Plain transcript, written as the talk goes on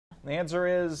The answer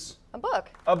is A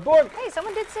book. a book. Hey,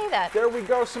 someone did say that. There we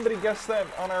go. Somebody guessed that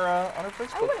on our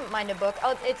Facebook. I wouldn't mind a book.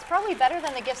 Oh, it's probably better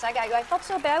than the gifts I got you. I felt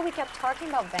so bad we kept talking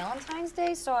about Valentine's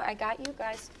Day, so I got you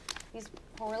guys these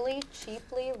poorly,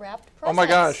 cheaply wrapped presents. Oh my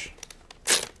gosh.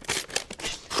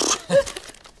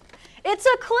 It's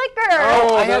a clicker.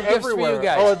 Oh, I have they're gifts for you everywhere.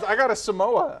 guys. Oh, I got a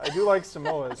Samoa. I do like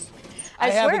Samoas. I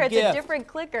have swear a it's gift. a different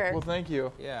clicker. Well, thank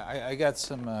you. Yeah, I got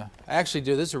some. I actually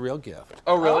do. This is a real gift.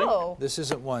 Oh, really? Oh. This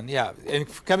isn't one. Yeah, and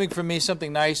coming from me,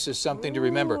 something nice is something to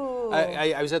remember.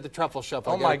 I was at the truffle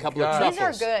shuffle. Oh I got my a couple God. of These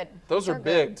truffles. are good. Those are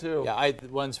big, too. Yeah,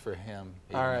 one's for him.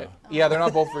 All right. know. Yeah, they're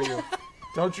not both for you.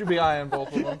 Don't you be eyeing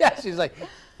both of them. Yeah, she's like,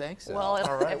 thanks. Al." Well,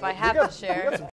 All right. if I We have got- to share.